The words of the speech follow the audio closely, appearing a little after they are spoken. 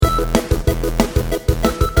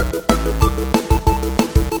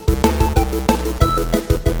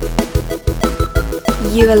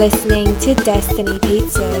You are listening to Destiny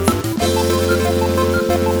Pizzas.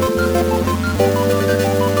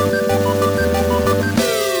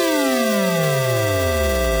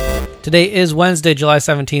 Today is Wednesday, July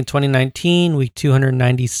 17th, 2019, week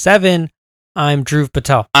 297. I'm Dhruv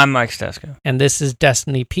Patel. I'm Mike Steska. And this is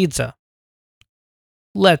Destiny Pizza.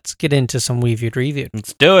 Let's get into some We Viewed Reviewed.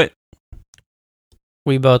 Let's do it.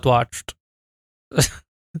 We both watched.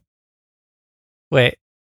 Wait.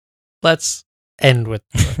 Let's end with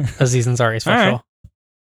Aziz Ansari special. All right.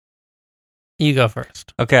 You go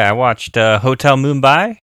first. Okay, I watched Hotel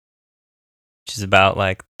Mumbai, which is about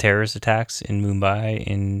like terrorist attacks in Mumbai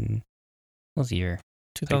in, what was the year?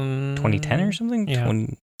 2010 or something? Yeah.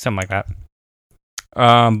 Something like that.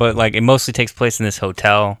 But like it mostly takes place in this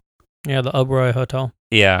hotel. Yeah, the Oberoi Hotel.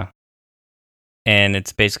 Yeah. And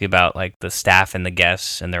it's basically about like the staff and the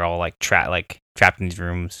guests, and they're all like trapped in these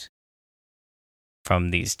rooms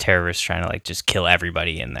from these terrorists trying to like just kill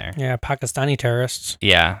everybody in there. Yeah, Pakistani terrorists.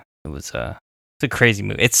 Yeah, it's a crazy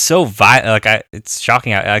movie. It's so violent. It's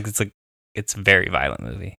shocking. It's a very violent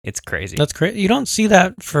movie. It's crazy. That's crazy. You don't see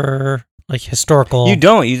that for like historical. You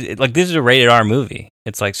don't. This is a rated R movie.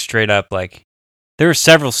 It's like straight up like there are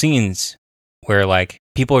several scenes where like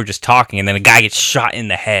people are just talking, and then a guy gets shot in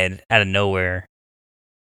the head out of nowhere,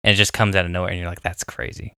 and it just comes out of nowhere, and you're like, that's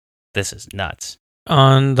crazy. This is nuts.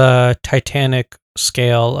 On the Titanic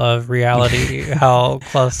scale of reality, how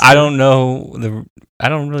close? I don't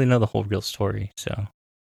really know the whole real story, so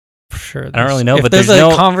for sure. I don't really know. If but there's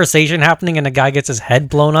a conversation happening and a guy gets his head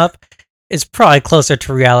blown up, it's probably closer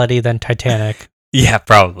to reality than Titanic. Yeah,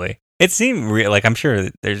 probably. It seemed real. Like I'm sure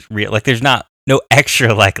there's real. Like there's no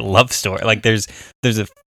extra like love story. Like there's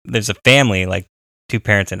a family, like two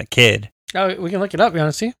parents and a kid. Oh, we can look it up. You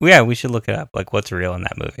want to see? Yeah, we should look it up. Like what's real in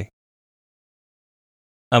that movie.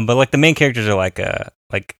 But like the main characters are like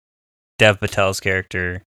Dev Patel's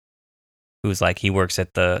character, who's like he works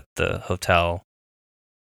at the hotel.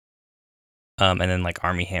 And then like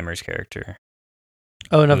Armie Hammer's character.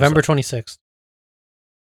 Oh, November 26th.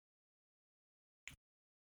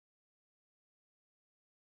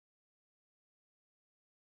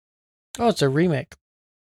 Oh, it's a remake.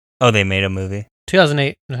 Oh, they made a movie?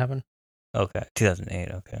 2008 it happened. Okay,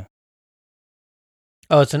 2008, okay.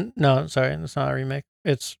 Oh, no, sorry, it's not a remake.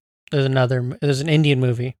 There's an Indian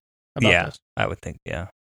movie about this. I would think, yeah.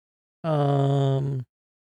 Oh,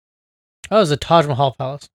 it's the Taj Mahal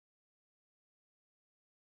Palace.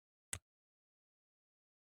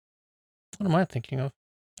 What am I thinking of?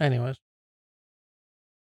 Anyways.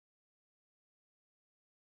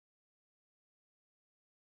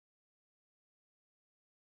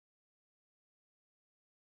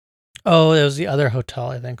 Oh, it was the other hotel,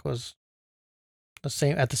 I think, was at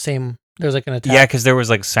the same, there was like an attack. Yeah, because there was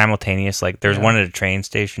like simultaneous, like there's one at a train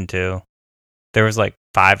station too. There was like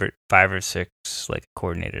five or six like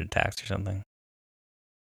coordinated attacks or something.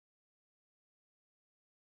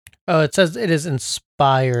 Oh, it says it is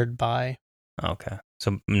inspired by. Okay,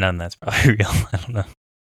 so none of that's probably real. I don't know.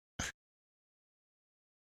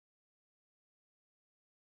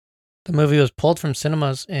 The movie was pulled from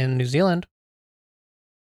cinemas in New Zealand.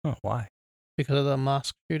 Oh, why? Because of the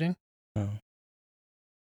mosque shooting.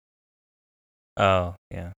 Oh,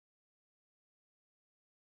 yeah.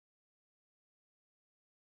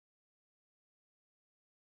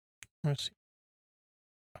 Let's see.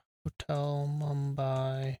 Hotel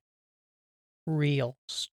Mumbai. Real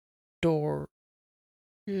story.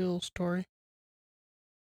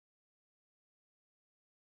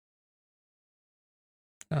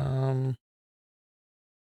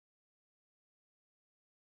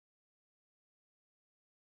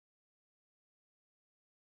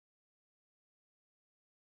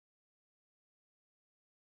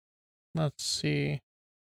 Let's see.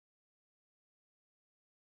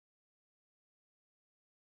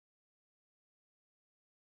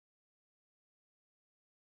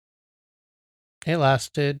 It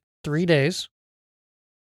lasted 3 days.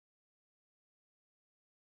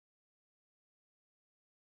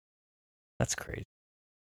 That's crazy.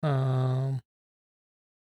 Dev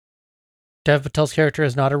Patel's character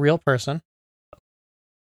is not a real person.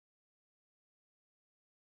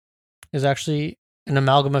 Is actually an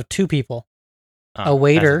amalgam of two people. A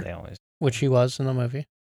waiter, which he was in the movie,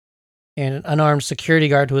 and an unarmed security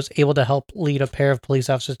guard who was able to help lead a pair of police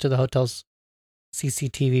officers to the hotel's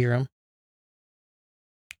CCTV room.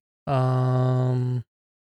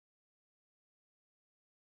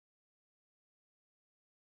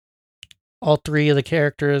 All three of the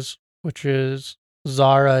characters, which is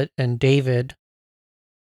Zara and David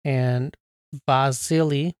and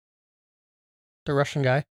Vasily, the Russian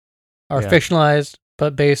guy, are fictionalized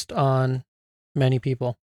but based on many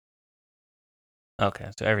people. Okay,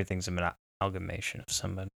 so everything's an amalgamation of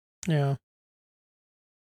somebody. Yeah.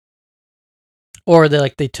 Or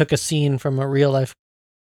they took a scene from a real life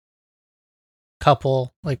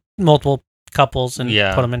couple, like multiple couples, and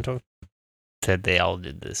put them into. Said they all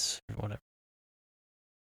did this or whatever.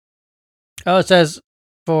 Oh, it says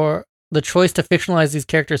for the choice to fictionalize these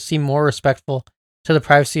characters seem more respectful to the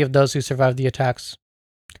privacy of those who survived the attacks,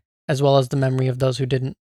 as well as the memory of those who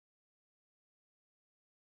didn't.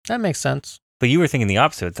 That makes sense. But you were thinking the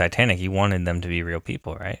opposite with Titanic. You wanted them to be real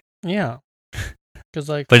people, right? Yeah.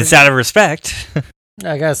 But it's out of respect.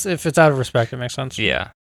 I guess if it's out of respect, it makes sense.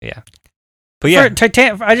 Yeah. But yeah, for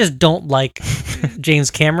Titanic, I just don't like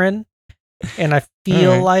James Cameron, and I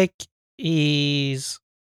feel like he's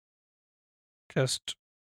just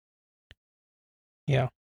All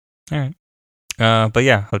right. But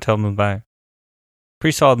yeah, Hotel Mumbai,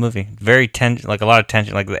 pretty solid movie. Very like a lot of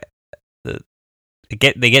tension. Like they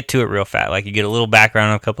get to it real fast. Like you get a little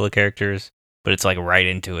background on a couple of characters, but it's like right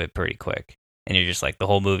into it pretty quick. And you're just like the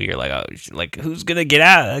whole movie. You're like, oh, like who's gonna get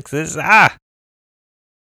out? Like this?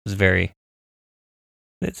 It's very.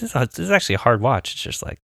 This is actually a hard watch. It's just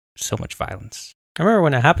like so much violence. I remember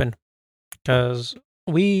when it happened because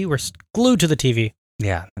we were glued to the TV.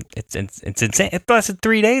 Yeah, it's insane. It lasted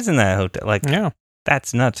 3 days in that hotel. Like,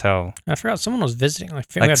 that's nuts. How I forgot someone was visiting.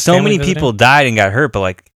 Like so many people died and got hurt, but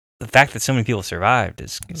like the fact that so many people survived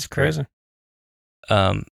is crazy.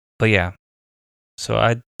 But yeah, so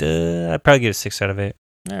I'd probably give it a 6 out of 8.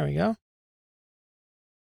 There we go.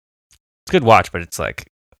 It's a good watch, but it's like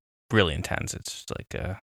really intense. It's just like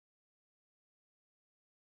a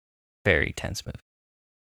very tense movie.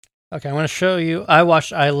 Okay, I'm going to show you. I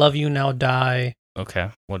watched I Love You Now Die. Okay,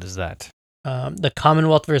 what is that? The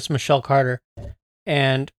Commonwealth versus Michelle Carter.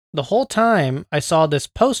 And the whole time I saw this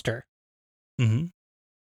poster. Mm-hmm.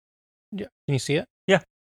 Yeah, can you see it? Yeah.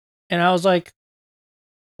 And I was like,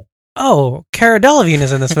 oh, Cara Delevingne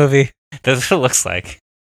is in this movie. That's what it looks like.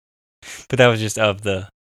 But that was just of the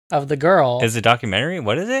girl. Is it a documentary?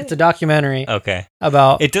 What is it? It's a documentary. Okay.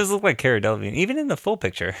 About. It does look like Cara Delevingne, even in the full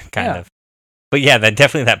picture, kind of. But yeah,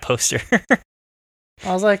 definitely that poster.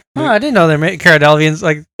 I was like, oh, I didn't know they made Cara Delevingne's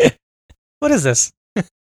like, what is this?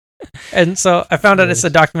 And so I found out it's a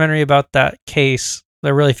documentary about that case,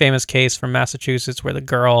 the really famous case from Massachusetts where the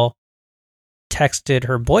girl texted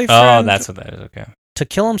her boyfriend. Oh, that's what that is. Okay. To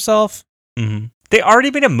kill himself. Mm-hmm. They already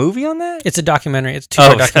made a movie on that? It's a documentary. It's a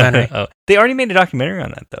 2-hour documentary. They already made a documentary on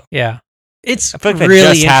that, though. Yeah. It's I feel like that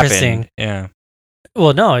really just interesting. Happened. Yeah.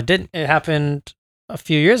 Well, no, it didn't. It happened a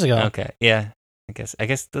few years ago. Okay. Yeah. I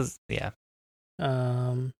guess those. Yeah.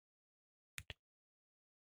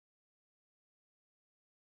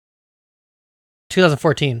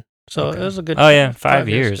 2014. So it was a good. Oh yeah, 5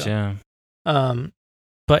 years. Yeah.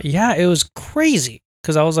 But yeah, it was crazy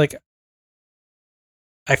because I was like,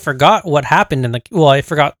 I forgot what happened I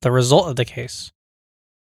forgot the result of the case,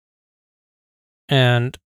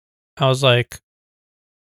 and I was like,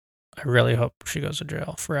 I really hope she goes to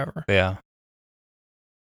jail forever. Yeah.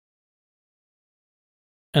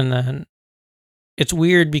 And then it's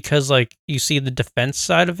weird because like you see the defense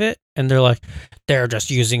side of it and they're just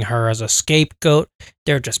using her as a scapegoat.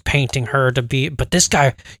 They're just painting her to be, but this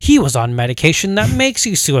guy, he was on medication that makes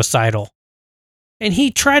you suicidal. And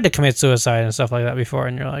he tried to commit suicide and stuff like that before.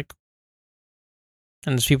 And you're like,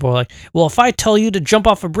 and there's people who are like, well, if I tell you to jump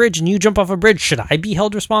off a bridge and you jump off a bridge, should I be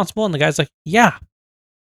held responsible? And the guy's like, yeah.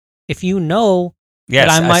 If you know that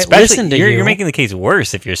I might listen to you. You're making the case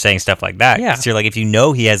worse if you're saying stuff like that. Yeah. So you're like, if you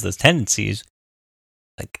know he has those tendencies,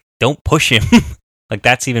 like, don't push him. Like,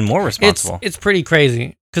 that's even more responsible. It's pretty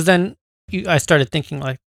crazy. Because then I started thinking,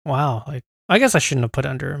 like, wow, like, I guess I shouldn't have put it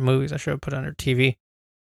under movies. I should have put it under TV.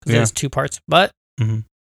 Because there's 2 parts. But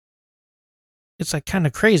it's, like, kind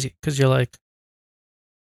of crazy. Because you're, like,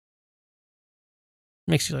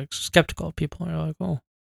 makes you, like, skeptical of people. And you're like, oh.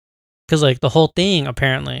 Because, like, the whole thing,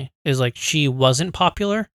 apparently, is, like, she wasn't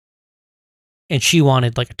popular. And she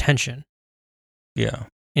wanted, like, attention. Yeah.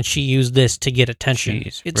 And she used this to get attention.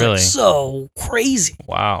 Jeez, it's really? Like so crazy.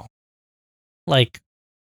 Wow. Like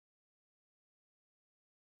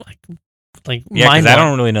yeah, because I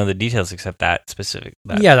don't really know the details except that specific.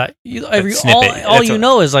 All you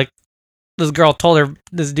know is like this girl told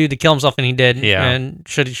this dude to kill himself and he did. Yeah. And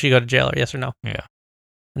should she go to jail or yes or no? Yeah.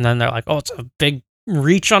 And then they're like, oh, it's a big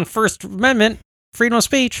reach on First Amendment, freedom of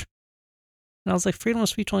speech. And I was like, freedom of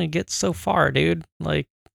speech only gets so far, dude. Like,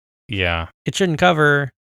 yeah, it shouldn't cover.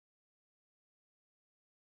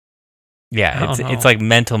 Yeah, it's like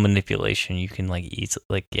mental manipulation. You can like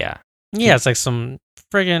easily yeah. Yeah, it's like some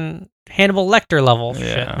friggin' Hannibal Lecter level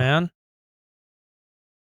shit, man.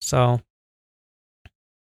 So,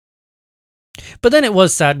 But then it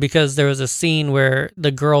was sad because there was a scene where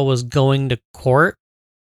the girl was going to court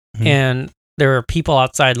and there were people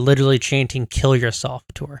outside literally chanting "kill yourself"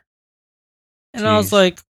 to her. And I was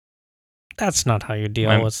like, that's not how you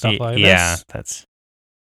deal with stuff like this. Yeah, that's...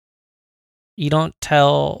 You don't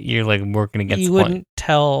tell... You're, like, working against... You wouldn't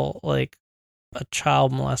tell, like, a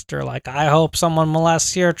child molester, like, I hope someone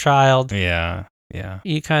molests your child. Yeah.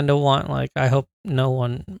 You kind of want, like, I hope no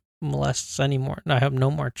one molests anymore. I hope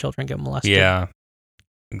no more children get molested. Yeah,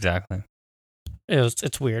 exactly.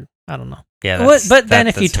 It's weird. I don't know. Yeah, but then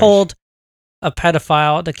if you told a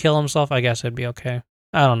pedophile to kill himself, I guess it'd be okay.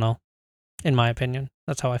 I don't know. In my opinion,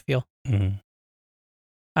 that's how I feel. Mm-hmm.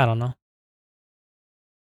 I don't know.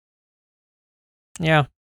 Yeah,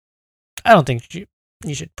 I don't think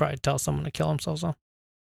you should probably tell someone to kill themselves though,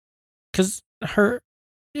 because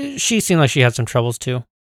she seemed like she had some troubles too.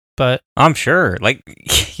 But I'm sure, like,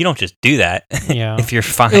 you don't just do that. Yeah, if you're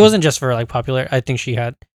fine. It wasn't just for like popular. I think she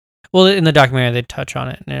had. Well, in the documentary, they touch on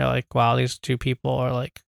it, and they're like, "Wow, these two people are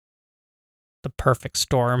like the perfect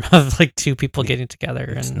storm of like two people getting together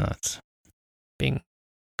and nuts, being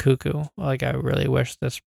cuckoo." Like, I really wish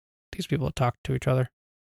these people talked to each other.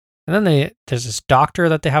 And then there's this doctor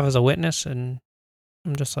that they have as a witness, and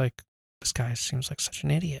I'm just like, this guy seems like such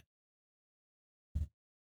an idiot.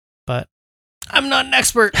 But I'm not an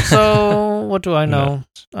expert, so what do I know?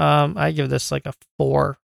 No. I give this like a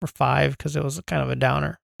 4 or 5 because it was kind of a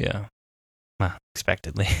downer. Yeah. Well,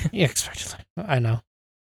 expectedly. Yeah, expectedly. I know.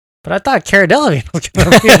 But I thought Cara Delevingne was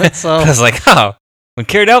going to be in it, so... I was like, oh, when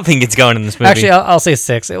Cara Delevingne gets going in this movie... Actually, I'll say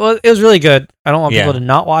 6. It was really good. I don't want people to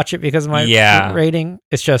not watch it because of my rating.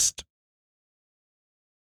 It's just...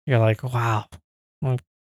 You're like, wow. Well,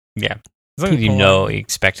 yeah. As long as you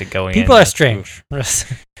expect it going in. People are strange.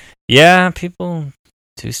 Yeah, people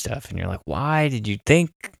do stuff, and you're like, why did you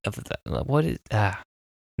think of that? What is...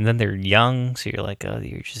 And then they're young, so you're like, oh,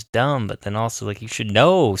 you're just dumb. But then also, like, you should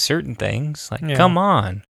know certain things. Like, come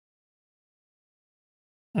on.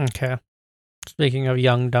 Okay. Speaking of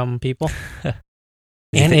young, dumb people.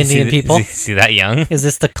 And Indian people. Is he that young? Is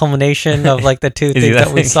this the culmination of, like, the two things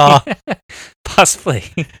that we saw? Possibly.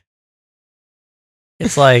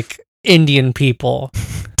 It's like Indian people,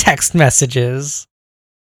 text messages,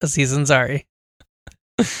 Aziz Ansari.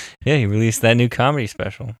 Yeah, he released that new comedy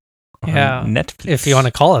special. Yeah, Netflix. If you want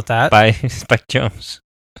to call it that. By Spike Jonze.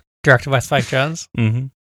 Directed by Spike Jonze. Mm-hmm.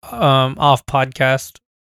 Off podcast,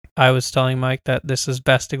 I was telling Mike that this is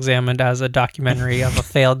best examined as a documentary of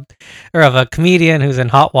a comedian who's in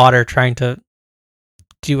hot water trying to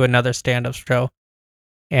do another stand-up show.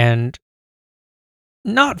 And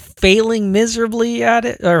not failing miserably at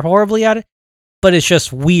it or horribly at it, but it's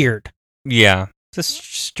just weird. Yeah. It's a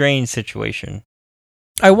strange situation.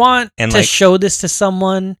 I want to show this to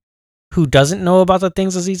someone who doesn't know about the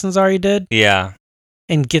things Aziz Ansari did. Yeah.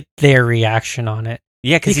 And get their reaction on it.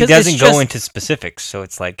 Yeah, because he doesn't go into specifics, so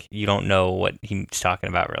it's like you don't know what he's talking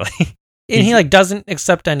about, really. And he like doesn't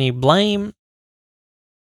accept any blame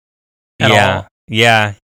at all.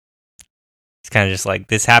 Yeah. It's kind of just like,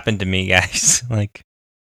 this happened to me, guys. Like,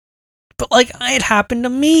 but like, it happened to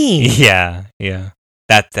me. Yeah.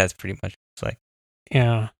 That's pretty much it's like.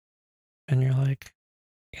 Yeah. And you're like,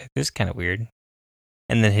 yeah, this is kind of weird.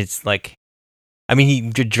 And then it's like, I mean,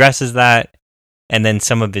 he addresses that, and then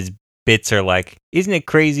some of his bits are like, isn't it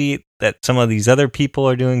crazy that some of these other people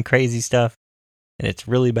are doing crazy stuff, and it's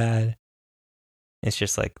really bad? It's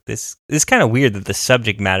just like, this is kind of weird that the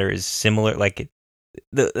subject matter is similar. Like,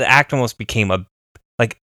 the act almost became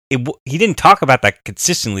he didn't talk about that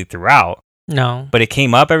consistently throughout. No. But it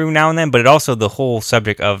came up every now and then, but it also, the whole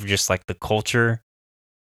subject of just like the culture.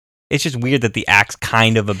 It's just weird that the act's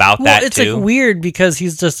kind of about that, it's too. Like weird because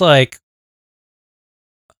he's just like,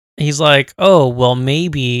 oh, well,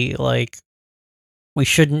 maybe like we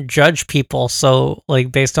shouldn't judge people. So like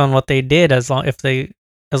based on what they did, as long as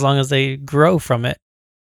they grow from it.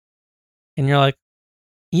 And you're like,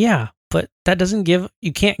 yeah, but that doesn't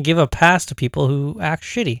you can't give a pass to people who act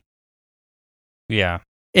shitty. Yeah.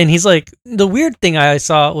 And he's like, the weird thing I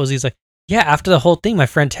saw was he's like, yeah, after the whole thing, my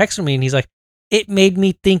friend texted me and he's like, it made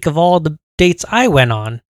me think of all the dates I went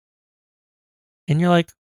on. And you're like,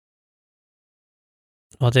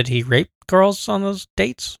 well, did he rape girls on those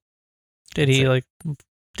dates? Did he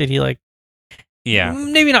yeah,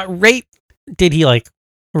 maybe not rape. Did he like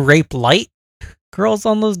rape light girls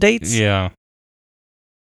on those dates? Yeah.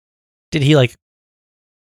 Did he like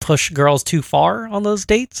push girls too far on those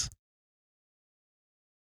dates?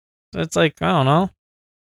 It's like, I don't know.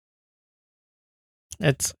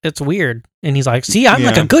 It's weird. And he's like, see, I'm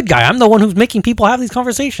like a good guy. I'm the one who's making people have these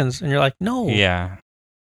conversations. And you're like, no. Yeah.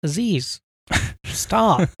 Aziz,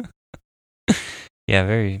 stop. Yeah,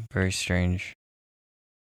 very, very strange.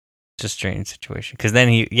 Just a strange situation. Because then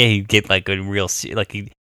he'd get like a real, like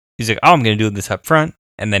he's like, oh, I'm going to do this up front.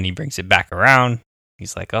 And then he brings it back around.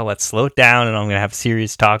 He's like, oh, let's slow it down and I'm going to have a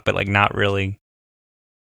serious talk, but like not really.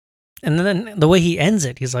 And then the way he ends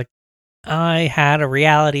it, he's like, I had a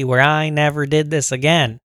reality where I never did this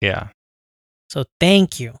again. Yeah. So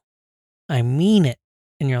thank you. I mean it.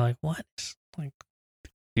 And you're like, what? Like,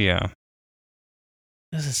 yeah.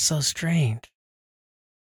 This is so strange.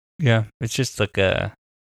 Yeah. It's just like a...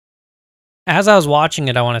 As I was watching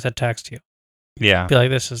it, I wanted to text you. Yeah. Be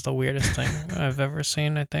like, this is the weirdest thing I've ever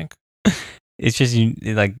seen, I think. It's just,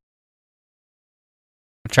 like...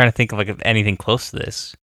 I'm trying to think of like anything close to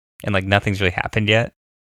this. And like nothing's really happened yet.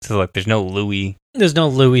 So like there's no Louis... There's no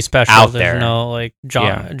Louis special. Out There's there. no like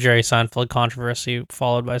Jerry Seinfeld controversy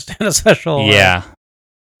followed by stand-up special. Yeah.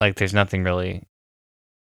 Like there's nothing really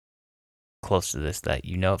close to this that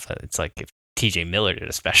you know of. It's like if TJ Miller did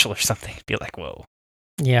a special or something, it'd be like, whoa.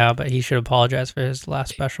 Yeah, but he should apologize for his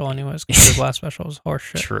last special anyways, because his last special was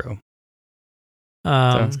horseshit. True.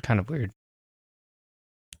 So it's kind of weird.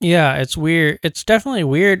 Yeah, it's weird. It's definitely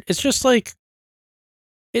weird. It's just like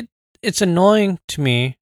it's annoying to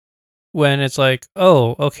me when it's like,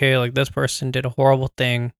 oh, okay, like this person did a horrible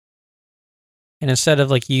thing. And instead of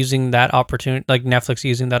like using that opportunity, like Netflix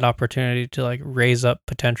using that opportunity to like raise up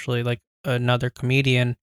potentially like another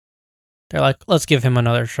comedian, they're like, let's give him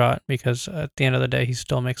another shot because at the end of the day, he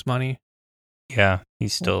still makes money. Yeah,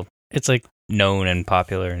 he's still it's like known and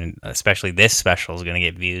popular, and especially this special is going to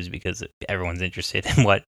get views because everyone's interested in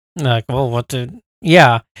what. Like, well, what did...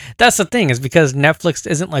 Yeah, that's the thing is because Netflix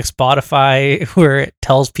isn't like Spotify where it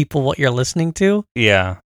tells people what you're listening to.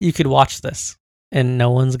 Yeah. You could watch this and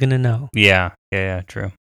no one's going to know. Yeah,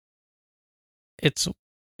 true. It's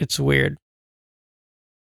weird.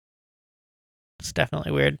 It's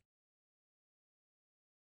definitely weird.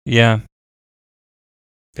 Yeah.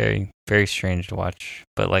 Very, very strange to watch,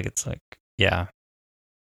 but like it's like, yeah.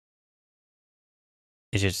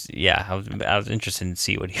 It's just, yeah, I was interested to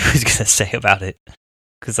see what he was going to say about it.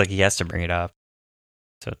 Because, like, he has to bring it up.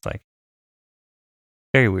 So it's, like,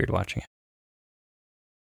 very weird watching it.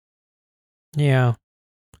 Yeah.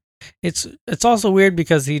 It's also weird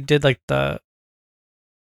because he did, like, I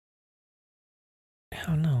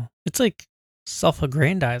don't know. It's, like,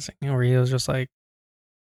 self-aggrandizing. Where he was just, like...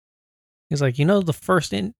 He's like, you know the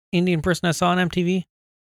first Indian person I saw on MTV?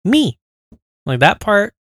 Me! Like, that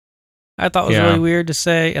part... I thought was really weird to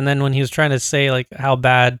say. And then when he was trying to say like how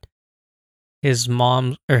bad his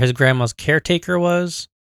mom or his grandma's caretaker was,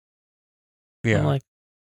 I'm like,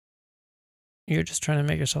 you're just trying to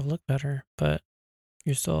make yourself look better, but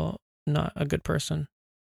you're still not a good person.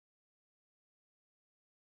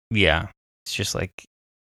 Yeah. It's just like,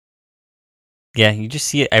 yeah, you just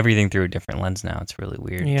see everything through a different lens now. It's really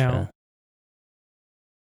weird. Yeah.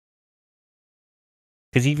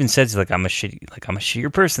 Because he even says like I'm a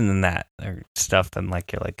shittier person than that or stuff. Then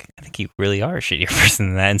like you're like I think you really are a shittier person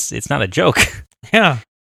than that. And it's not a joke. Yeah.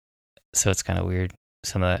 So it's kind of weird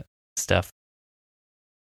some of that stuff.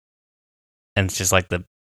 And it's just like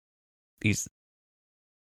he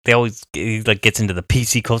like gets into the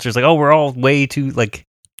PC culture. It's like oh we're all way too like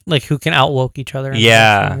who can outwoke each other.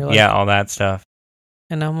 Yeah, like, all that stuff.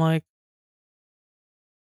 And I'm like,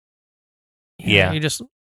 yeah, you just.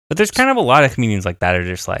 But there's kind of a lot of comedians like that are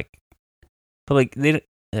just like, but like they,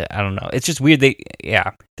 I don't know. It's just weird.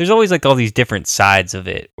 There's always like all these different sides of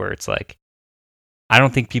it where it's like, I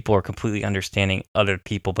don't think people are completely understanding other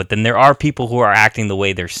people, but then there are people who are acting the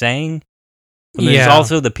way they're saying. But there's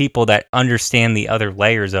also the people that understand the other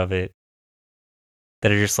layers of it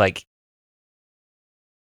that are just like,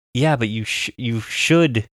 yeah, but you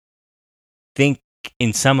should think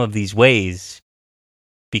in some of these ways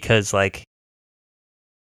because like,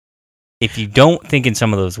 if you don't think in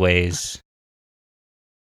some of those ways,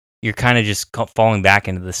 you're kind of just falling back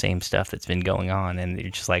into the same stuff that's been going on, and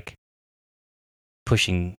you're just like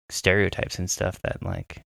pushing stereotypes and stuff that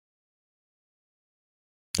like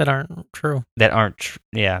that aren't true. That aren't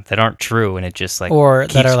true, and it just like or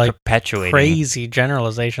keeps that are like perpetuating crazy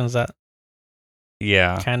generalizations that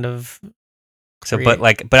kind of. So, but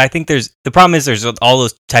I think there's the problem is there's all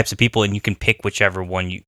those types of people, and you can pick whichever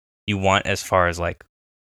one you want as far as like.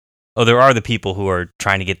 Oh, there are the people who are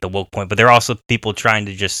trying to get the woke point, but there are also people trying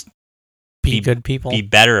to just be good people, be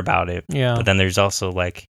better about it. Yeah. But then there's also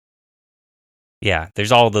like,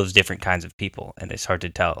 there's all those different kinds of people, and it's hard to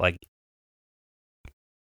tell like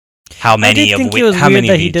how many. I did think it was weird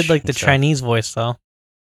that he did like the Chinese voice though.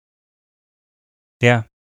 Yeah.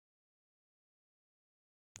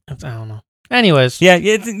 I don't know. Anyways,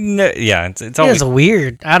 it's all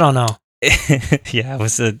weird. I don't know. Yeah, it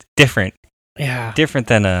was different. Yeah. Different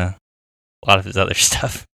than a lot of his other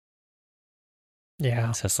stuff.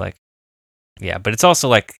 Yeah. So it's like, yeah, but it's also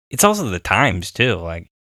the times too. Like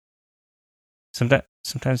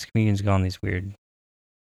sometimes comedians go on these weird.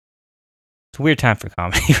 It's a weird time for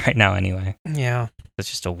comedy right now. Anyway. Yeah. It's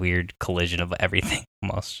just a weird collision of everything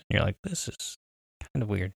almost. You're like, this is kind of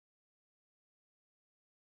weird.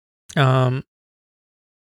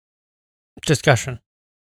 Discussion.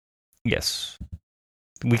 Yes.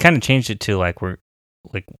 We kind of changed it to like we're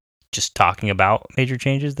like just talking about major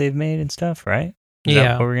changes they've made and stuff, right? Is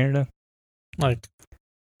that what we're gonna do? Like,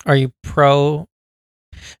 are you pro?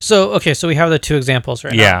 So we have the two examples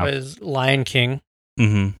right now. Is Lion King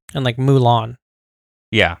and like Mulan.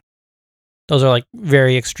 Yeah. Those are like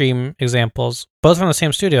very extreme examples. Both from the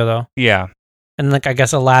same studio though. Yeah. And like I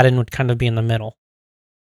guess Aladdin would kind of be in the middle.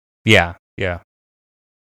 Yeah. Yeah.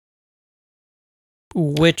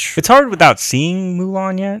 Which it's hard without seeing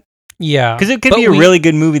Mulan yet. Yeah, because it could be a really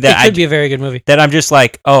good movie. It could be a very good movie. That I'm just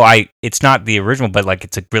like, it's not the original, but like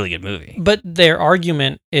it's a really good movie. But their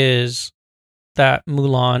argument is that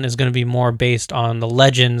Mulan is going to be more based on the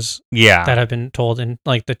legends that have been told in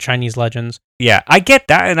like the Chinese legends. Yeah, I get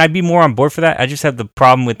that, and I'd be more on board for that. I just have the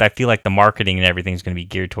problem with I feel like the marketing and everything is going to be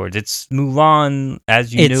geared towards it's Mulan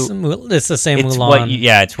as you knew. It's the same it's Mulan.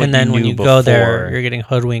 It's what and then you when you before. go there, you're getting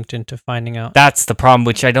hoodwinked into finding out. That's the problem,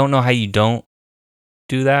 which I don't know how you don't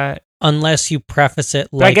do that. Unless you preface it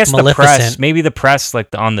like but I guess Maleficent. the press, like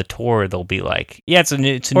on the tour, they'll be like, yeah, it's a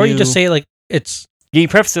new. Or you just say like it's. Yeah, you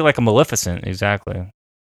preface it like a Maleficent, exactly,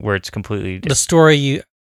 where it's completely the story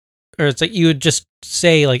or it's like you would just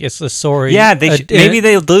say like it's the story. Yeah, maybe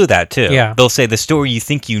they'll do that too. Yeah, they'll say the story you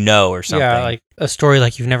think you know or something. Yeah, like a story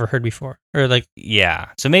like you've never heard before, or like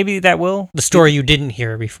so maybe that will the story you didn't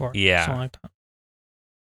hear before. Yeah, something like that.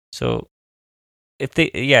 So. If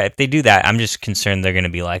they do that, I'm just concerned they're going to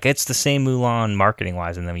be like, it's the same Mulan marketing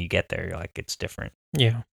wise, and then when you get there, you're like, it's different.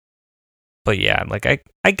 Yeah. But yeah, like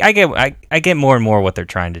I get more and more what they're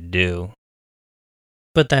trying to do.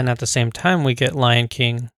 But then at the same time, we get Lion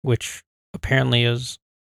King, which apparently is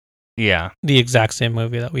the exact same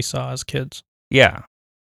movie that we saw as kids. Yeah.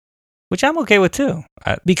 Which I'm okay with too.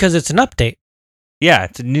 Because it's an update. Yeah,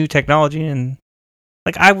 it's a new technology, and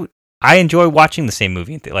like I enjoy watching the same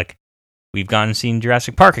movie. Like. We've gone and seen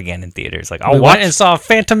Jurassic Park again in theaters. Like we went and saw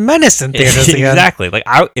Phantom Menace in theaters again. Exactly. Like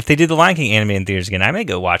if they did the Lion King anime in theaters again, I may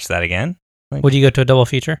go watch that again. Like, would you go to a double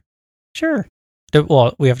feature? Sure.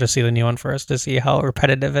 Well, we have to see the new one first to see how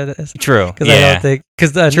repetitive it is. True. Because I don't think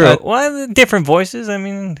true. Well, different voices. I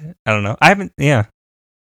mean, I don't know. I haven't. Yeah.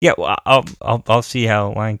 Yeah. Well, I'll see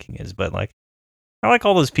how Lion King is, but like, I like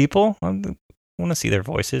all those people. I want to see their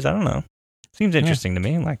voices. I don't know. Seems interesting to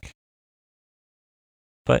me. Like.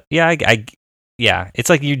 But yeah, it's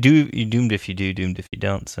like you're doomed if you do, doomed if you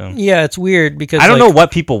don't. So yeah, it's weird because I don't know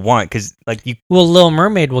what people want because like you. Well, Little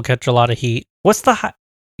Mermaid will catch a lot of heat. What's the high?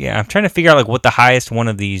 Yeah, I'm trying to figure out like what the highest one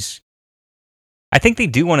of these. I think they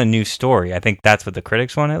do want a new story. I think that's what the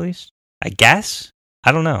critics want, at least. I guess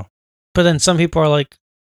I don't know. But then some people are like,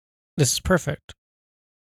 "This is perfect."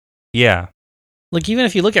 Yeah. Like even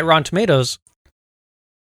if you look at Rotten Tomatoes,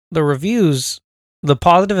 the reviews, the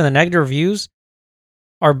positive and the negative reviews.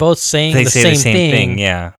 Are both saying the same thing,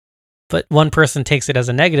 yeah. But one person takes it as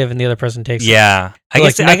a negative, and the other person takes it. I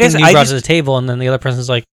guess you brought to the table, and then the other person's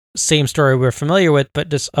like, same story we're familiar with, but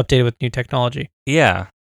just updated with new technology. Yeah.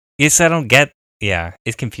 Yes, I don't get. Yeah,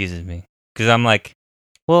 it confuses me because I'm like,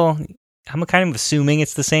 well, I'm kind of assuming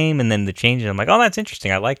it's the same, and then the change, and I'm like, oh, that's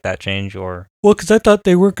interesting. I like that change. Or because I thought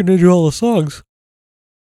they weren't going to do all the songs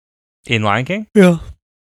in Lion King. Yeah,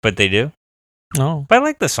 but they do. No, but I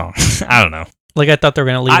like the songs. I don't know. Like, I thought they were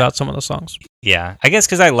going to leave out some of the songs. Yeah. I guess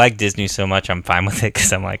because I like Disney so much, I'm fine with it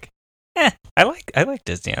because I'm like, I like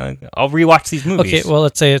Disney. I'll rewatch these movies. Okay, well,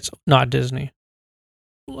 let's say it's not Disney.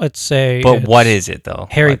 Let's say... But what is it, though?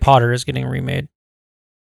 Harry Potter is getting remade.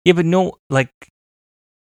 Yeah, but no, like,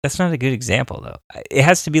 that's not a good example, though. It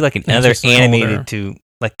has to be, like, another animated to...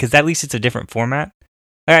 Like, because at least it's a different format.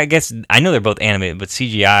 I guess, I know they're both animated, but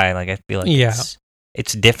CGI, like, I feel like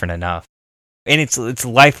it's different enough. And it's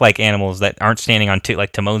lifelike animals that aren't standing on two,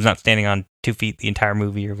 like Timon's not standing on 2 feet the entire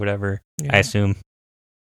movie or whatever, I assume.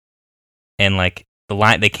 And like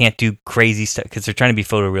they can't do crazy stuff because they're trying to be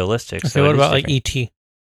photorealistic. Okay, so what about like E.T.?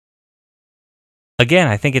 Again,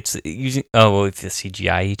 I think it's using it's the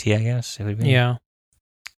CGI E.T. I guess it would be. Yeah.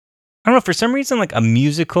 I don't know, for some reason like a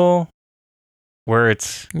musical where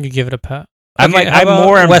it's you give it a pat. I'm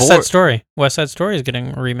more on West Side Story. West Side Story is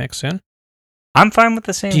getting a remake soon. I'm fine with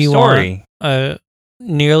the same story. Do you want a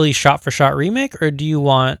nearly shot-for-shot remake, or do you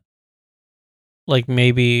want like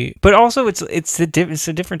maybe. But also, it's a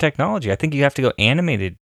different technology. I think you have to go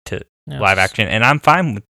animated to live action, and I'm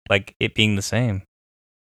fine with like it being the same.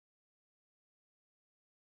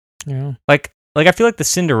 Yeah, like I feel like the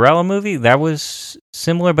Cinderella movie that was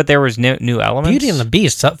similar, but there was new elements. Beauty and the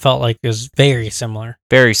Beast felt like it was very similar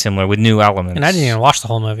with new elements. And I didn't even watch the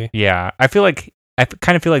whole movie. Yeah, I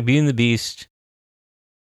kind of feel like Beauty and the Beast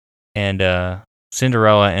and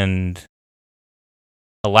Cinderella and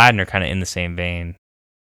Aladdin are kind of in the same vein.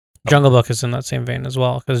 Jungle Book is in that same vein as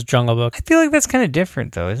well, because Jungle Book. I feel like that's kind of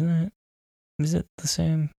different, though, isn't it? Is it the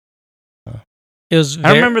same? It was.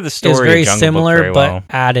 I remember the story. It was very of Jungle similar, Book very but well.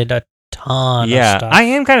 added a ton. Yeah, of stuff. I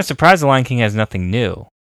am kind of surprised The Lion King has nothing new.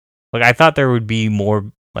 Like I thought there would be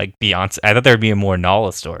more like Beyonce. I thought there would be a more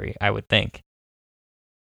Nala story. I would think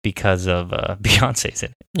because of Beyonce's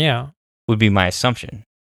in it. Yeah, would be my assumption.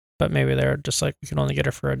 But maybe they're just like, we can only get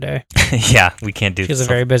her for a day. Yeah, we can't do. She has a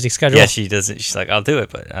very busy schedule. Yeah, she doesn't. She's like, I'll do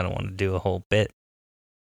it, but I don't want to do a whole bit.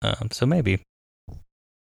 So maybe.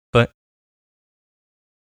 But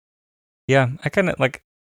yeah, I kind of like.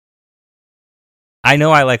 I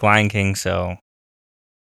know I like Lion King, so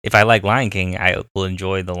if I like Lion King, I will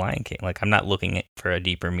enjoy the Lion King. Like I'm not looking for a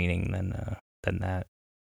deeper meaning than that.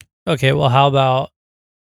 Okay, well, how about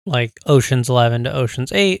like Ocean's 11 to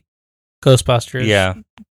Ocean's 8, Ghostbusters? Yeah.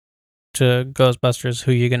 To Ghostbusters,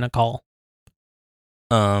 who you gonna call?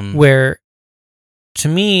 Where, to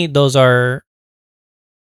me, those are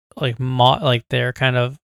like they're kind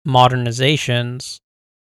of modernizations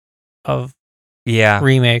of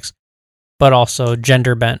remakes, but also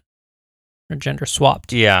gender bent or gender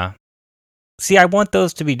swapped. Yeah. See, I want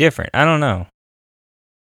those to be different. I don't know.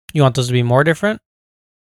 You want those to be more different?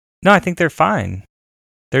 No, I think they're fine.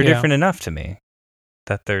 They're different enough to me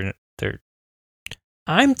that they're.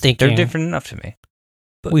 I'm thinking they're different enough to me.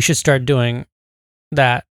 But we should start doing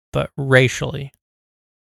that, but racially.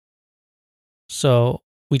 So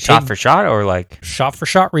we shot for shot, or like shot for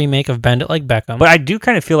shot remake of Bend It Like Beckham. But I do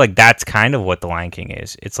kind of feel like that's kind of what The Lion King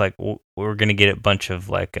is. It's like we're gonna get a bunch of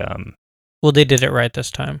like. Well, they did it right this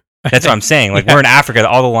time. That's what I'm saying. Like we're in Africa,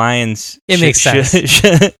 all the lions. Makes sense.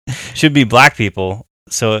 Should be black people.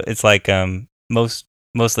 So it's like most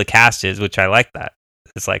of the cast is, which I like that.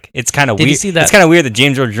 It's like it's kind of weird. It's kind of weird that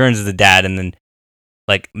James Earl Jones is the dad, and then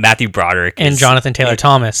like Matthew Broderick and Jonathan Taylor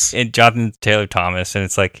Thomas, and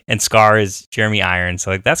it's like and Scar is Jeremy Irons.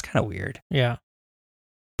 So like that's kind of weird. Yeah,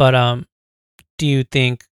 but do you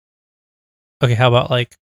think? Okay, how about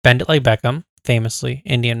like Bend It Like Beckham, famously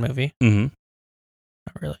Indian movie. Mm-hmm.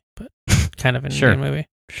 Not really, but kind of an Indian movie.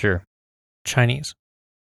 Sure. Chinese.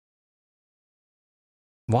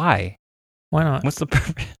 Why? Why not? What's the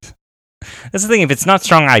purpose? That's the thing. If it's not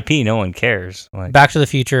strong IP, no one cares. Like, Back to the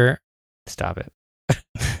Future. Stop it.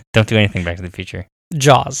 Don't do anything Back to the Future.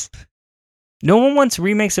 Jaws. No one wants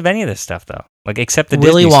remakes of any of this stuff, though. Like, except the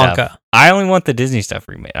Willy Disney Wonka. Stuff. I only want the Disney stuff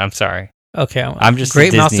remade. I'm sorry. Okay. I'm just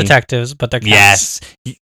Great Mouse Detectives, but they're cats.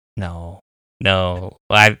 Yes. No.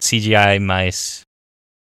 Live CGI mice.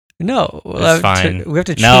 No. It's fine. We have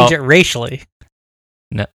to change it racially.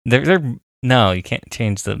 No. No, you can't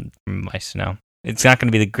change the mice, no. It's not going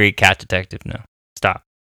to be the Great Cat Detective, no. Stop.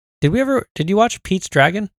 Did you watch Pete's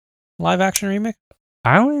Dragon live action remake?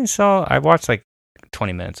 I watched like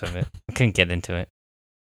 20 minutes of it. I couldn't get into it.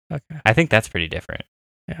 Okay. I think that's pretty different.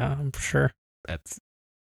 Yeah, I'm sure. I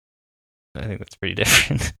think that's pretty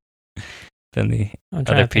different than the I'm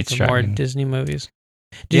other Pete's Dragon. More Disney movies.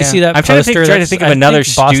 Did you see that I'm poster? trying to think of another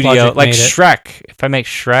studio, like Shrek. If I make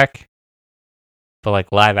Shrek, but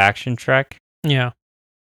like live action Shrek. Yeah.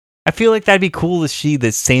 I feel like that'd be cool to see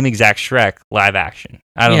the same exact Shrek live action.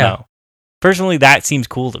 I don't know. Personally, that seems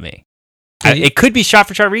cool to me. It could be shot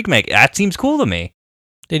for shot remake. That seems cool to me.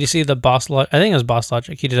 Did you see the Boss Logic? I think it was Boss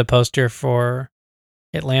Logic. He did a poster for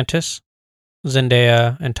Atlantis,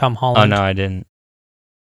 Zendaya and Tom Holland. Oh no, I didn't.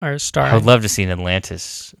 Are starring. I would love to see an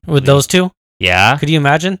Atlantis with those two. Yeah. Could you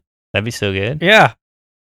imagine? That'd be so good. Yeah.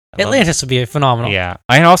 Atlantis would be phenomenal. Yeah.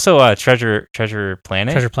 And also Treasure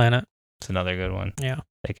Planet. Treasure Planet. It's another good one. Yeah.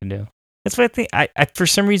 They can do. That's what I think. I for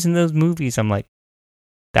some reason those movies, I'm like,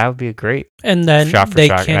 that would be a great. And then shot for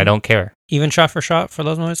shot. And I don't care. Even shot for shot for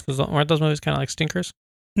those movies, because weren't those movies kind of like stinkers?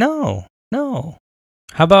 No. How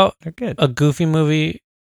about they're good? A Goofy movie?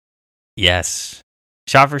 Yes.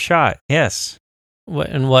 Shot for shot. Yes.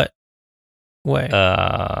 In what way?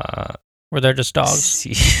 Where they're just dogs.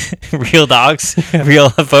 Real dogs. Real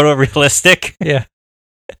photorealistic. Yeah.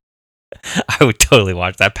 I would totally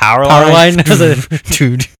watch that. Powerline.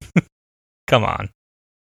 Dude. Come on.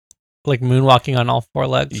 Like moonwalking on all four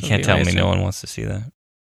legs. You can't tell me no one wants to see that.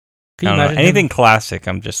 Can you imagine anything classic,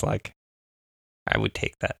 I'm just like, I would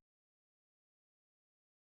take that.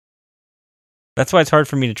 That's why it's hard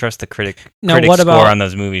for me to trust the critic score on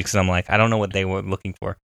those movies, because I'm like, I don't know what they were looking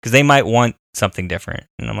for, because they might want something different,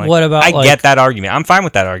 and I'm like, what about? I get that argument. I'm fine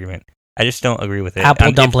with that argument. I just don't agree with it.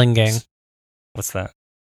 Apple Dumpling Gang. What's that?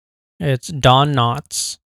 It's Don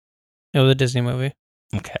Knotts. It was a Disney movie.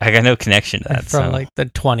 Okay, I got no connection to that. From like the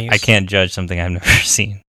 20s. I can't judge something I've never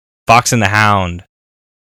seen. Fox and the Hound.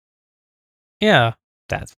 Yeah.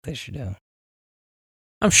 That's what they should do.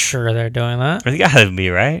 I'm sure they're doing that. They gotta be,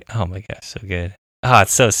 right? Oh my gosh, so good. Oh,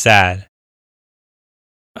 it's so sad.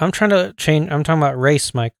 I'm trying to change. I'm talking about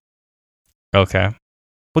race, Mike. Okay.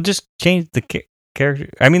 We'll just change the character.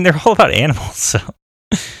 I mean, they're all about animals, so.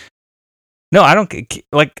 No, I don't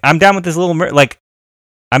like. I'm down with this little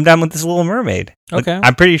I'm down with this Little Mermaid. Okay.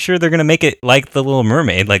 I'm pretty sure they're gonna make it like the Little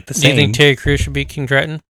Mermaid, like the same. Do you think Terry Crews should be King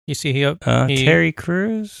Triton? You see, he Terry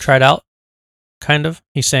Crews tried out, kind of.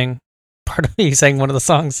 He sang one of the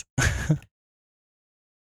songs.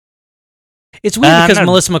 It's weird because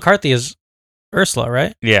Melissa McCarthy is Ursula,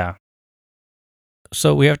 right? Yeah.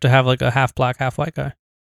 So we have to have like a half black, half white guy.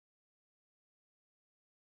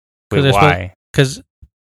 Wait, why? Because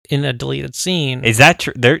in a deleted scene, is that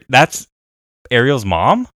true? That's Ariel's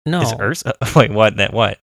mom? No. Is Ursula? Wait, what?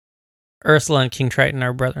 What? Ursula and King Triton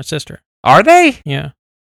are brother and sister. Are they? Yeah.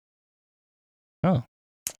 Oh.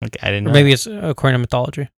 Okay, I didn't know. Or maybe it's according to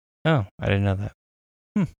mythology. Oh, I didn't know that.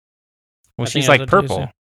 Well, she's like purple.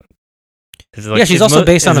 Yeah, she's also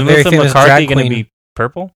based on a very famous drag queen. Going to be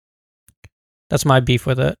purple? That's my beef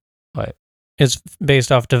with it. What? It's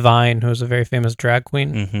based off Divine, who's a very famous drag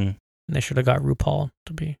queen. Mm-hmm. And they should have got RuPaul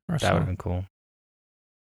to be Ursula. That would have been cool.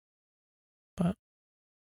 But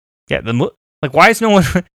yeah, why is no one?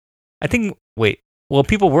 I think. Wait. Well,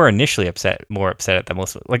 people were initially more upset at the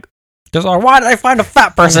most. Like, why did I find a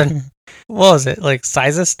fat person? What was it, like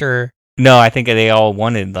sizist or? No, I think they all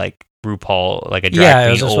wanted like RuPaul, like a drag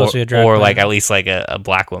queen, supposed to be a drag or queen. Like at least like a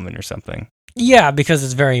black woman or something. Yeah, because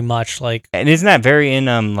it's very much like. And isn't that very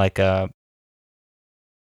in like don't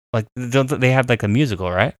they have like a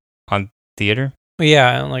musical, right, on theater?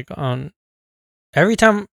 Yeah, and like on every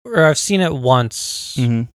time, or I've seen it once.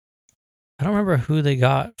 Mm-hmm. I don't remember who they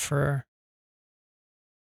got for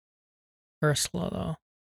Ursula though.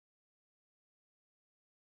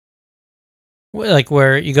 Like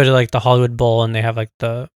where you go to like the Hollywood Bowl and they have like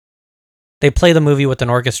they play the movie with an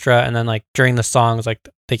orchestra, and then like during the songs, like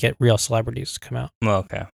they get real celebrities to come out. Oh,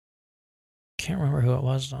 okay. Can't remember who it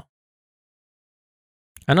was though.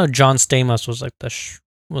 I know John Stamos was like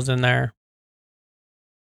was in there.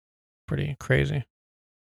 Pretty crazy.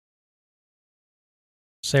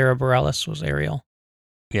 Sarah Bareilles was Ariel.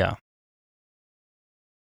 Yeah.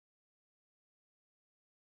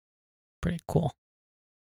 Pretty cool.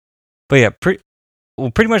 But yeah, pretty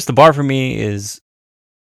much the bar for me is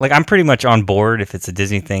like I'm pretty much on board if it's a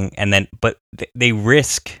Disney thing, and then but they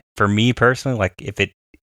risk, for me personally, like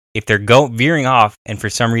if they're veering off, and for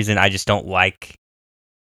some reason I just don't like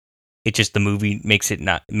it, just the movie makes it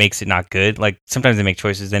not good. Like sometimes they make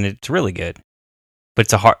choices and it's really good, but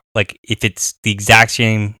it's a hard, like if it's the exact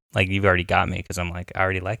same, like you've already got me, because I'm like I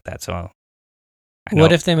already like that. So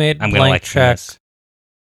what if they made Blank Check,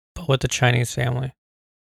 but with the Chinese family?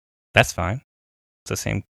 That's fine. It's the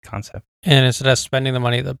same concept. And instead of spending the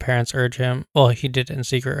money, the parents urge him. Well, he did it in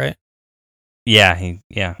secret, right? Yeah,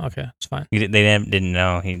 yeah. Okay, it's fine. They didn't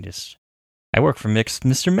know. I work for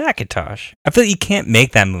Mr. Macintosh. I feel like you can't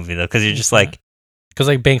make that movie though, because you're just like, because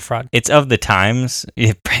like bank fraud. It's of the times.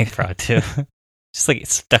 Yeah, bank fraud too. Just like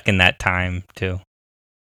it's stuck in that time too.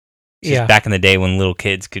 Just back in the day when little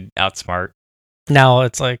kids could outsmart. Now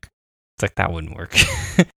it's like that wouldn't work.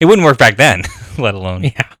 It wouldn't work back then, let alone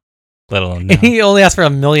now. He only asked for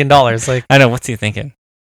 $1 million. Like, I know. What's he thinking?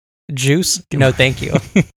 Juice? No, thank you.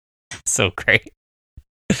 So great.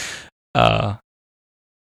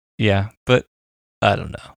 Yeah, but I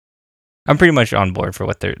don't know. I'm pretty much on board for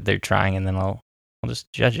what they're trying, and then I'll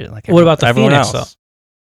just judge it. Like, what about the everyone Phoenix, else?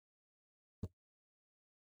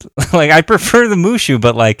 Though? Like, I prefer the Mushu,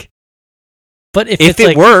 but like, if it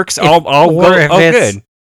like, works, I'll go. Good.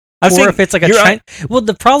 If it's like a China. Well,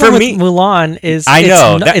 the problem with Mulan is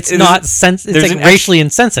it's like racially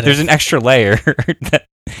insensitive. There's an extra layer that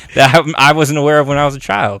I wasn't aware of when I was a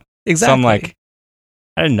child. Exactly. So I'm like,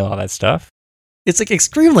 I didn't know all that stuff. It's like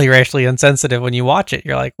extremely racially insensitive when you watch it.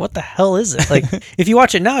 You're like, what the hell is it? Like, if you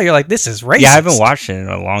watch it now, you're like, this is racist. Yeah, I haven't watched it in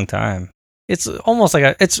a long time. It's almost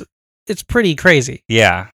like it's pretty crazy.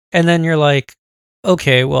 Yeah. And then you're like,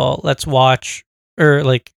 okay, well, let's watch, or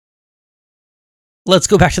like, let's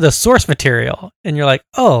go back to the source material. And you're like,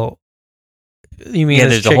 oh, you mean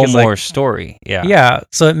there's a whole more story. Yeah. Yeah.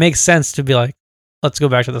 So it makes sense to be like, let's go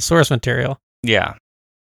back to the source material. Yeah.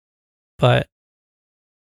 But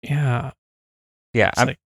Yeah. Yeah,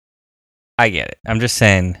 I get it. I'm just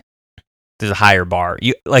saying there's a higher bar.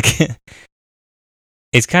 You like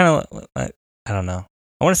it's kind of I don't know.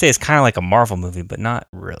 I want to say it's kind of like a Marvel movie, but not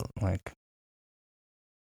real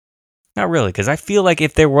not really, because I feel like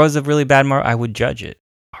if there was a really bad Marvel, I would judge it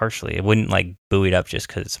harshly. It wouldn't like boo it up just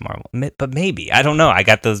because it's Marvel. But maybe, I don't know. I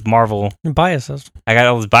got those Marvel biases. I got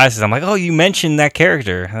all those biases. I'm like, oh, you mentioned that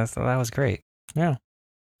character. That was great. Yeah.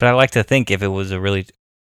 But I like to think if it was a really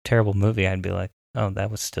terrible movie, I'd be like, oh,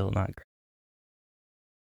 that was still not great.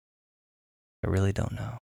 I really don't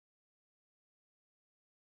know.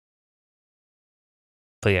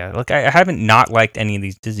 But yeah, look, I haven't not liked any of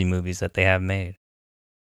these Disney movies that they have made.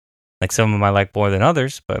 Like, some of them I like more than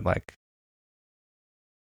others, but like,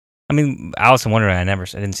 I mean, Alice in Wonderland, I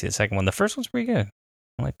didn't see the second one. The first one's pretty good.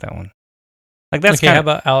 I like that one. Like, that's okay, how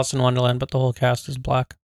about Alice in Wonderland, but the whole cast is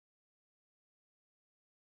black?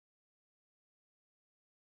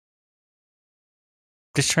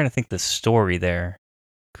 Just trying to think the story there,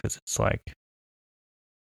 because it's like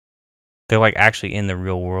they're like actually in the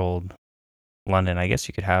real world, London. I guess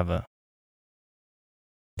you could have a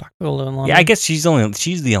black people live in London. Yeah, I guess she's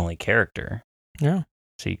the only character. Yeah,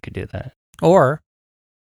 so you could do that. Or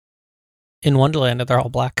in Wonderland, they're all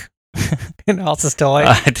black, and Alice is still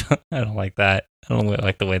white. I don't like that. I don't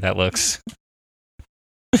like the way that looks.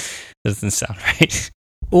 Doesn't sound right.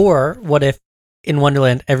 Or what if in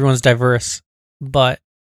Wonderland everyone's diverse, but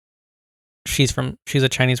she's a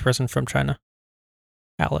Chinese person from China,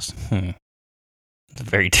 Alice. It's a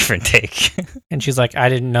very different take. And she's like, I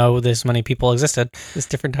didn't know this many people existed. There's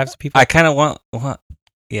different types of people. I kind of want,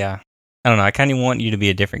 yeah. I don't know. I kind of want you to be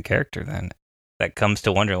a different character then that comes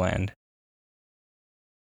to Wonderland.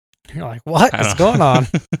 You're like, what is going on?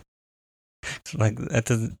 It's like, that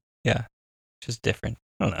doesn't, yeah. Just different.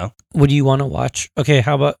 I don't know. Would you want to watch? Okay,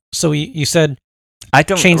 how about, so you said I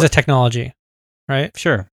don't change the technology, right?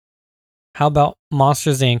 Sure. How about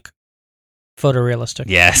Monsters, Inc. photorealistic?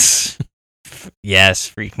 Yes. Yes,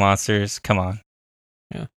 Freak Monsters. Come on.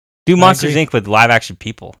 Yeah. Do Monsters, Inc. with live action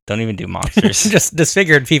people. Don't even do monsters. Just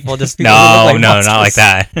disfigured people. Just people no, not like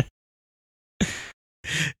that.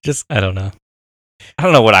 Just, I don't know. I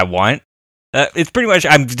don't know what I want. It's pretty much,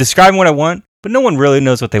 I'm describing what I want, but no one really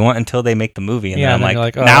knows what they want until they make the movie. And then I'm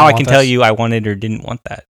like, oh, now I can tell you I wanted or didn't want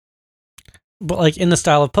that. But like in the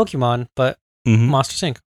style of Pokemon, but Monsters,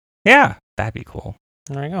 Inc. Yeah, that'd be cool.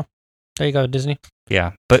 There you go, Disney.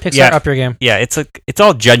 Yeah, but Pixar, up your game. Yeah, it's like it's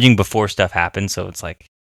all judging before stuff happens, so it's like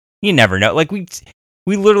you never know. Like we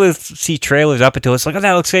literally see trailers up until it's like, oh,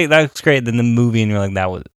 that looks great. Then the movie, and you're like,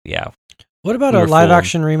 that was What about a live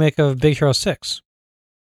action remake of Big Hero 6?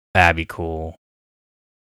 That'd be cool.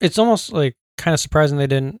 It's almost like kind of surprising they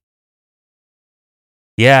didn't.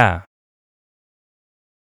 Yeah,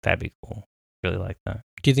 that'd be cool. Really like that.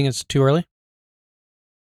 Do you think it's too early?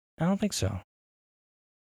 I don't think so.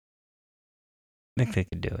 I think they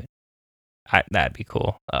could do it. That'd be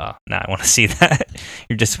cool. Now I want to see that.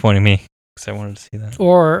 You're disappointing me because I wanted to see that.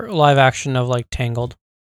 Or live action of like Tangled.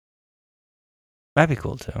 That'd be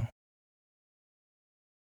cool too.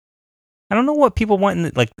 I don't know what people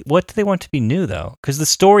want. What do they want to be new though? Because the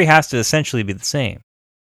story has to essentially be the same.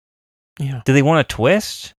 Yeah. Do they want a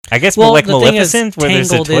twist? I guess more like Maleficent, where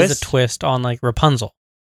there's a twist. Tangled is a twist on like Rapunzel.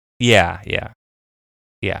 Yeah.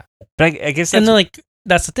 But I guess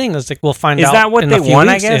that's the thing. Is like we'll find out. Is that what they want?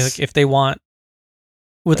 I guess if they want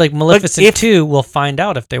with like Maleficent 2, we'll find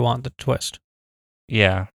out if they want the twist.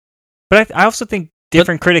 Yeah, but I also think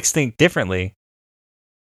different critics think differently,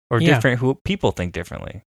 or different people think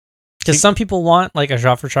differently. Because some people want like a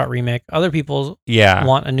shot-for-shot remake. Other people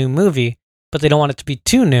want a new movie, but they don't want it to be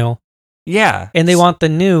too new. Yeah, and they want the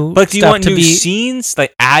new. But do you want new scenes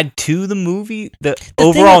like add to the movie, the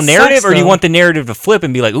overall narrative, or do you want the narrative to flip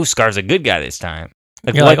and be like, "Ooh, Scar's a good guy this time"?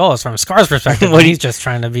 Like, you're like, oh, it's from Scar's perspective. He's just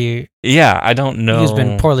trying to be. Yeah, I don't know. He's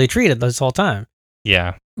been poorly treated this whole time.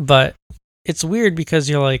 Yeah, but it's weird because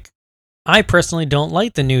you're like, I personally don't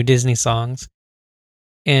like the new Disney songs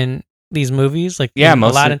in these movies, like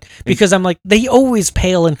Aladdin, because I'm like, they always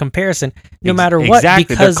pale in comparison, no matter what,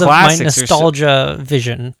 because of my nostalgia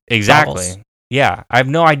vision. Exactly. Novels. Yeah, I have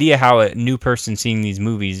no idea how a new person seeing these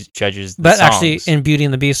movies judges the songs. But actually, in Beauty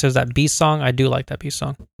and the Beast, there's that Beast song. I do like that Beast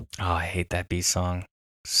song. Oh, I hate that Beast song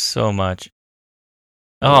so much.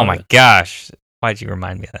 Oh my gosh. Why'd you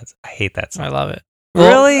remind me of that? I hate that song. I love it.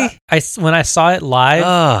 Really? When I saw it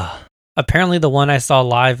live, apparently the one I saw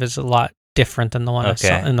live is a lot different than the one I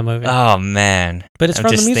saw in the movie. Oh, man. But it's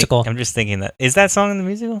from the musical. I'm just thinking that. Is that song in the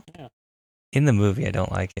musical? Yeah. In the movie, I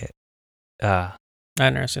don't like it. I've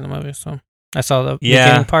never seen the movie, so I saw the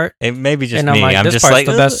beginning part. It may be just and I'm me. like, I'm this just part's like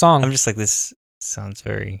the best song. I'm just like, this Sounds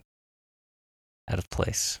very out of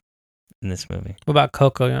place in this movie. What about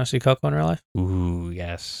Coco? You want to see Coco in real life? Ooh,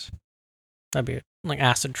 yes. That'd be like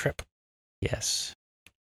acid trip. Yes.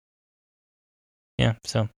 Yeah,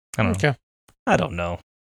 so I don't know. I don't know.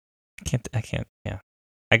 I can't, yeah.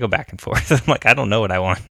 I go back and forth. I'm like, I don't know what I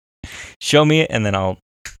want. Show me it and then I'll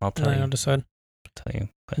tell you. I'll decide. Tell you.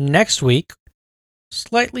 But. Next week,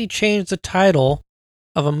 slightly change the title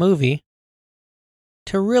of a movie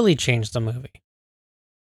to really change the movie.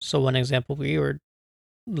 So one example the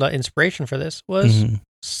inspiration for this was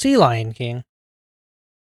Sea Lion King.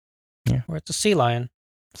 Yeah. Where it's a sea lion.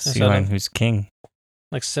 Sea lion who's king.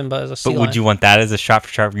 Like Simba is a sea lion. But would you want that as a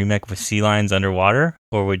shot-for-shot remake with sea lions underwater?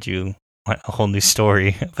 Or would you want a whole new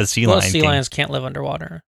story of a sea lion sea king? Lions can't live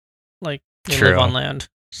underwater. Like, they live on land.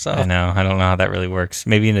 So I know. I don't know how that really works.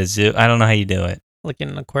 Maybe in a zoo. I don't know how you do it. Like in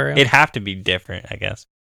an aquarium. It'd have to be different, I guess.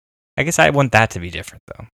 I guess I want that to be different,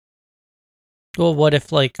 though. Well, what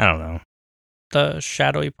if, like... I don't know. The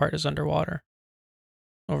shadowy part is underwater.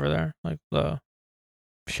 Over there. Like the...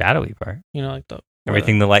 Shadowy part? You know, like the...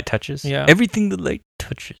 Everything the light touches? Yeah. Everything the light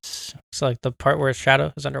touches. So, like, the part where it's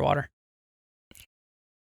shadow is underwater.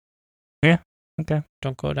 Yeah, okay.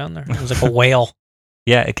 Don't go down there. It's like a whale.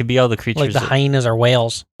 Yeah, it could be all the creatures. Like the hyenas are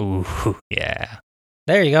whales. Ooh, yeah.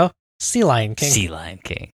 There you go. Sea Lion King. Sea Lion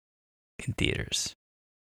King. In theaters.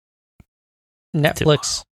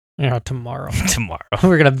 Netflix. Tomorrow. Tomorrow.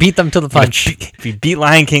 We're going to beat them to the punch. If we beat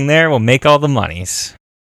Lion King there, we'll make all the monies.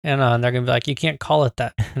 And they're going to be like, you can't call it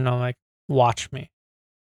that. And I'm like, watch me.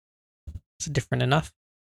 It's different enough.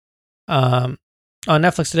 On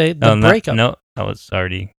Netflix today, The Breakup. No, that was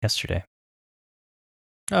already yesterday.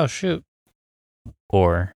 Oh, shoot.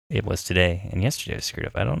 Or it was today, and yesterday was screwed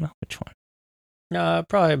up. I don't know which one.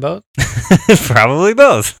 Probably both. Probably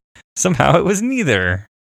both. Somehow it was neither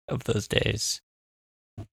of those days.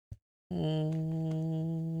 I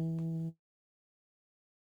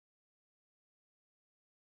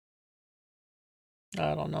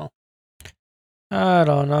don't know.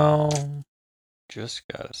 Just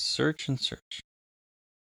gotta search and search.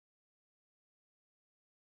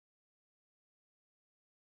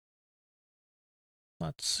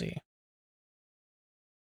 Let's see.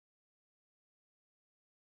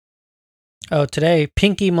 Oh, today,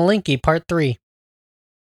 Pinky Malinky Part 3.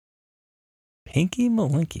 Pinky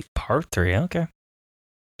Malinky Part 3, okay.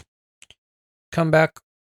 Come back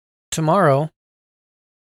tomorrow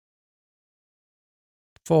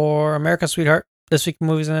for America's Sweetheart, This Week in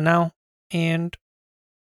Movies in the Now, and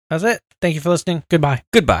that's it. Thank you for listening. Goodbye.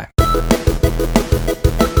 Goodbye.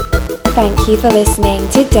 Thank you for listening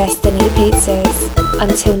to Destiny Pizzas.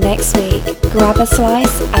 Until next week, grab a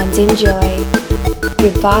slice and enjoy.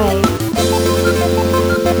 Goodbye.